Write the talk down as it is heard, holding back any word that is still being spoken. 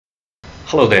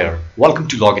Hello there, welcome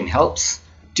to Login Helps.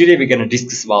 Today we're going to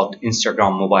discuss about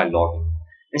Instagram mobile login.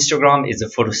 Instagram is a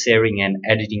photo sharing and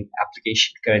editing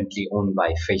application currently owned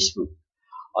by Facebook.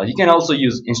 You can also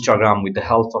use Instagram with the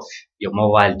help of your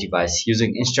mobile device.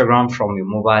 Using Instagram from your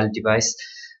mobile device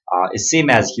is same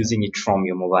as using it from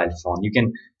your mobile phone. You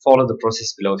can follow the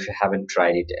process below if you haven't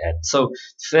tried it yet. So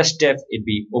the first step would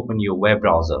be open your web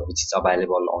browser, which is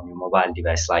available on your mobile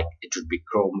device, like it would be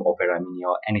Chrome, Opera Mini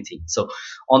or anything. So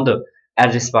on the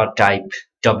address bar type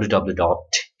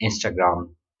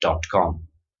www.instagram.com.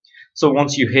 So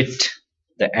once you hit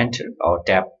the enter or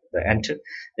tap the enter,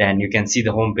 then you can see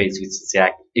the home page, which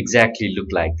exactly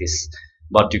look like this,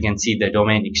 but you can see the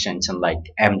domain extension like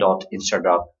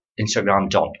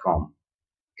m.instagram.com.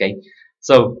 Okay,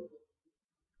 so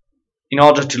in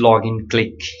order to log in,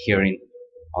 click here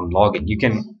on login. You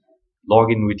can log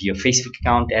in with your Facebook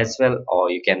account as well, or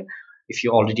you can, if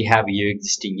you already have your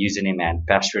existing username and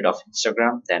password of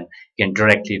Instagram, then you can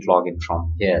directly log in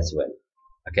from here as well.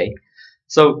 Okay,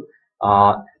 so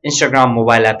Instagram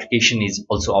mobile application is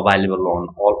also available on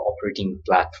all operating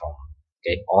platform.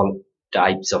 Okay, all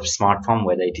types of smartphone,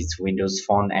 whether it is Windows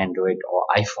Phone, Android or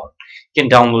iPhone. You can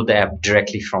download the app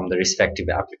directly from the respective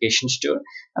application store,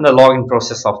 and the login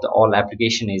process of the all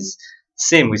application is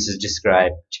same, which is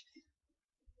described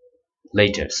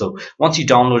later. So once you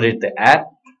downloaded the app,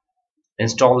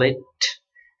 install it,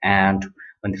 and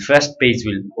when the first page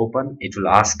will open, it will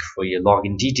ask for your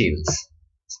login details,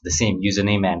 the same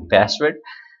username and password.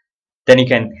 Then you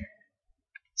can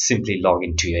simply log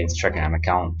into your Instagram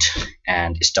account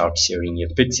and start sharing your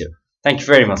picture. Thank you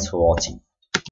very much for watching.